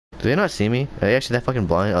Do they not see me? Are they actually that fucking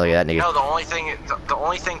blind? Oh, yeah, that nigga. No, the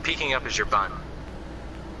only thing peeking up is your bun.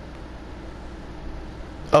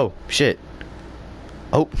 Oh, shit.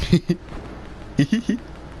 Oh.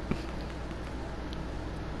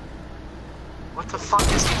 What the fuck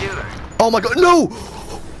is he doing? Oh my god, no!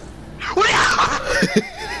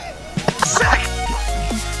 Sick!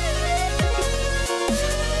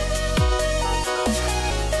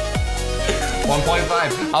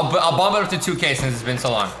 $1.5. I'll bump it up to 2K since it's been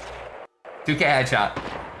so long. 2K headshot.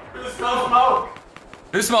 Through the smoke!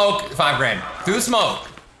 Through the smoke, 5 grand. Through the smoke.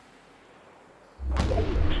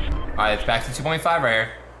 Alright, it's back to 2.5 right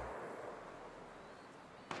here.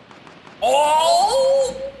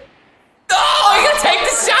 Oh! No! You gotta take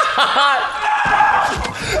the shot!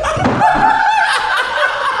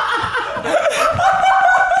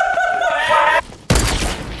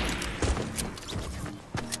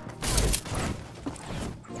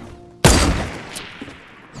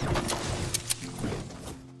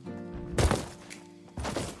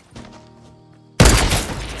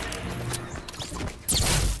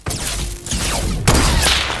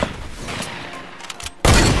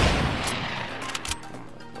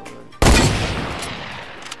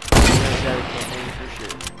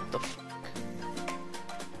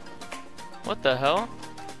 What the hell?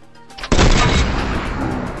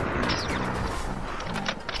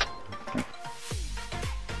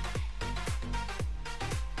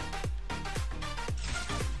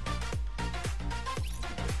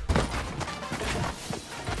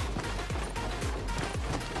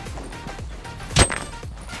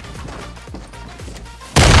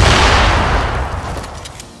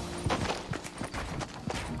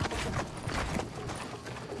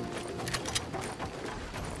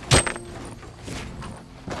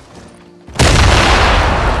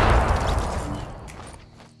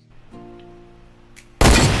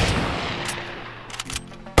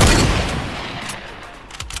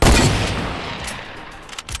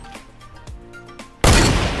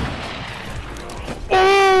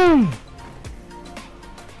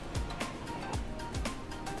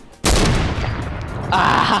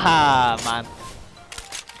 Ah, man.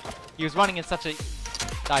 He was running in such a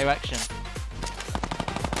direction.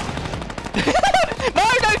 No,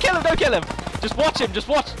 don't kill him, don't kill him. Just watch him, just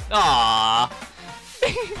watch. Ah.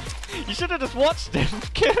 You should have just watched him.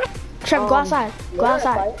 Kill him. Trev, go outside. Go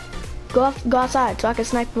outside. Go outside so I can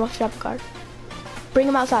snipe him off the card. Bring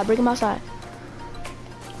him outside, bring him outside.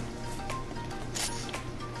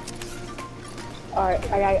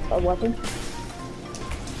 Alright, I got a weapon.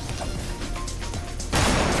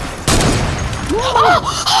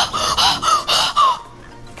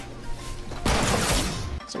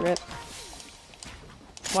 It's a rip.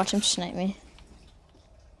 Watch him snipe me.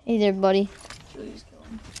 Hey there, buddy.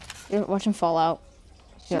 Here, watch him fall out.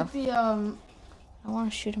 Shoot the, I want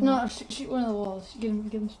to shoot him. No, shoot one of the walls. Get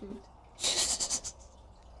him spooked.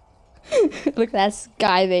 Look at that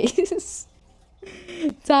sky base.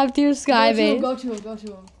 Top tier sky base. Go to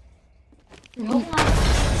him.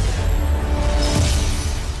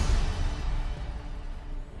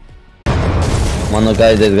 Mano,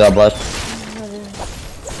 guys, there's got blast.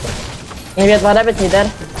 Привет, what happened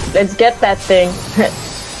there? Let's get that thing.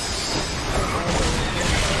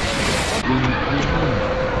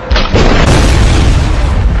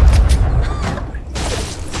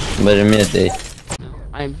 But a minute, eh?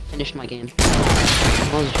 I finished my game.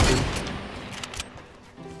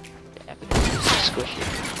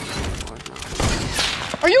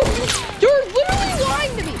 Are you? You're literally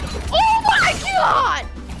lying to me. Oh my god!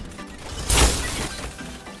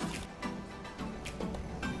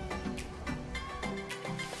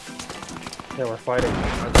 Yeah, we're fighting.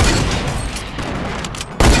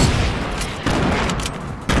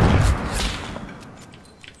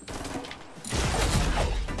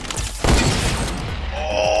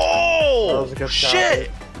 Oh! That was a good shit! shot.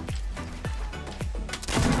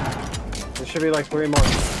 There should be like 3 more.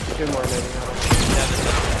 2 more maybe.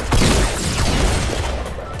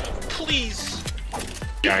 Please!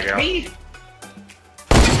 There you go. Me?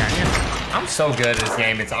 I'm so good at this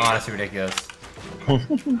game, it's honestly ridiculous.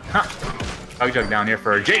 Hug jug down here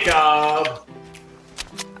for Jacob!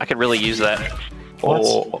 I could really use that. What?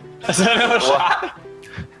 Oh. Is that another shot?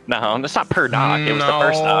 No, that's not per knock. It was the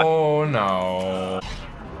first knock. Oh, no.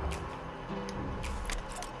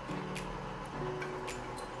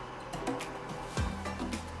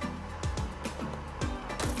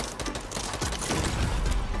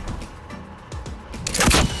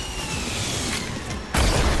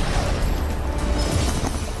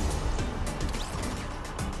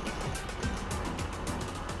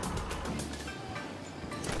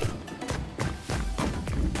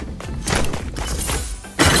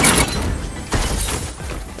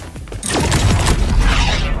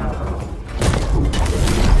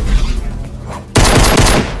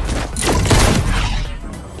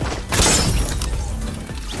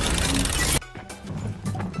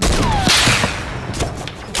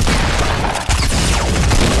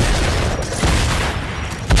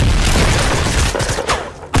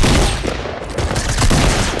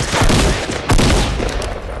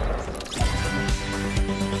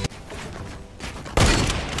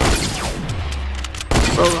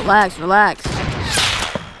 Bro, relax, relax.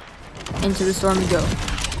 Into the storm we go.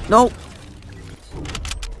 Nope.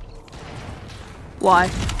 Why?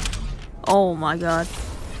 Oh my god.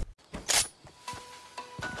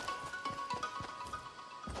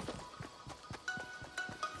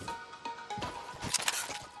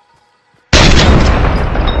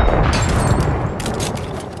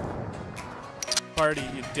 Party,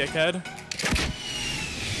 you dickhead.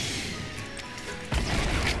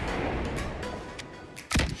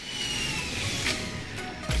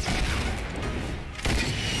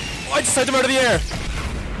 Oh, I just sent him out of the air!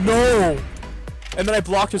 No! And then I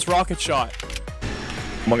blocked his rocket shot.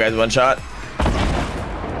 Come on, guys, one shot.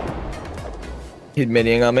 He's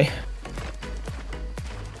middying on me.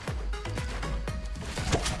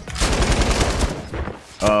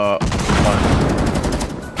 Oh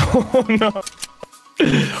no.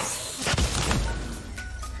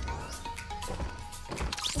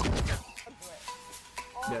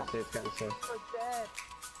 Yeah, safe, kind of safe.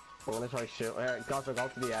 I wanna try shoot. Alright, guys, go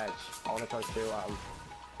to the edge. I wanna try shoot at him.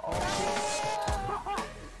 Oh.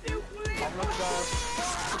 I'm gonna go.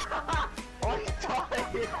 Oh, I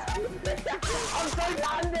died! I'm so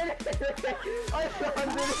landed in it! I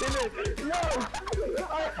landed in it! No!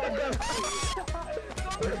 I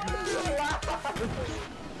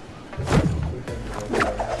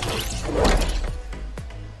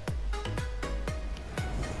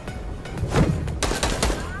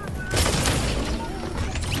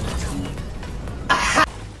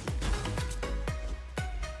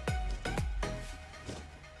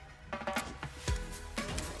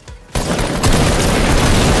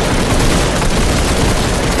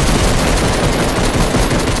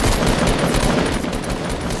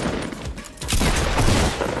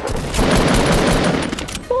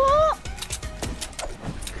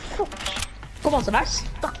Kom on, sådär.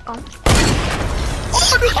 Stackarn.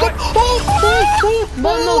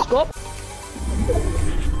 Bara no-scope.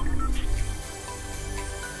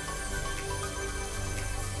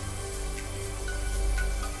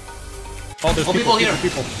 Oh, there's people here.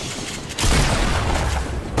 People.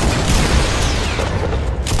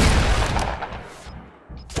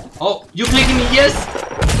 Oh, you clicking me? Yes.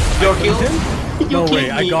 Your kill. No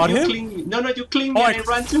way, I got him? No, you cling me and I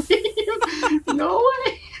ran to him. No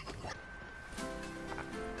way.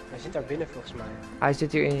 Hij zit daar binnen volgens mij. Hij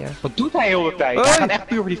zit hierin, ja. Wat doet hij heel de tijd? Hij gaat echt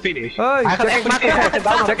puur voor die finish. Hoi, Hij gaat echt maak hem gek.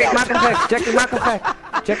 Jack, ik maak hem gek. Jack, ik maak hem gek.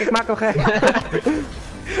 Jack, ik maak hem gek.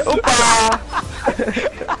 Hoppa!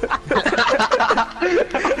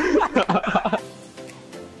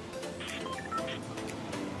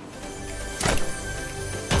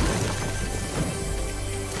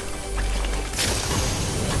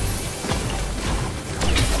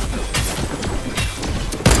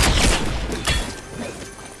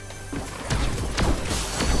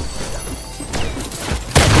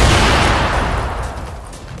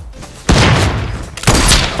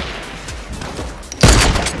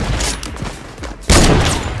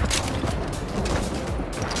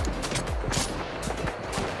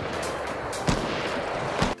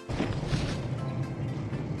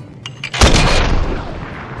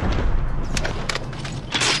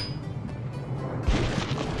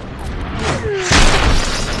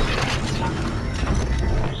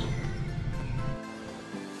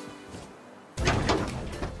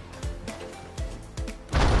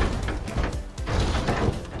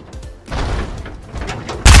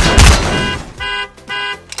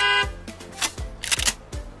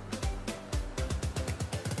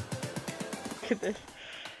 Look at this.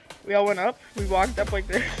 We all went up. We walked up like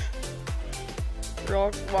this. We're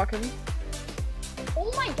all walking. Oh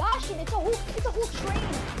my gosh, dude, it's a whole train.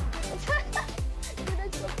 Dude,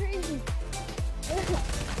 that's so crazy.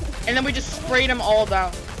 And then we just sprayed them all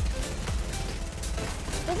down.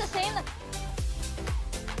 Does it say in the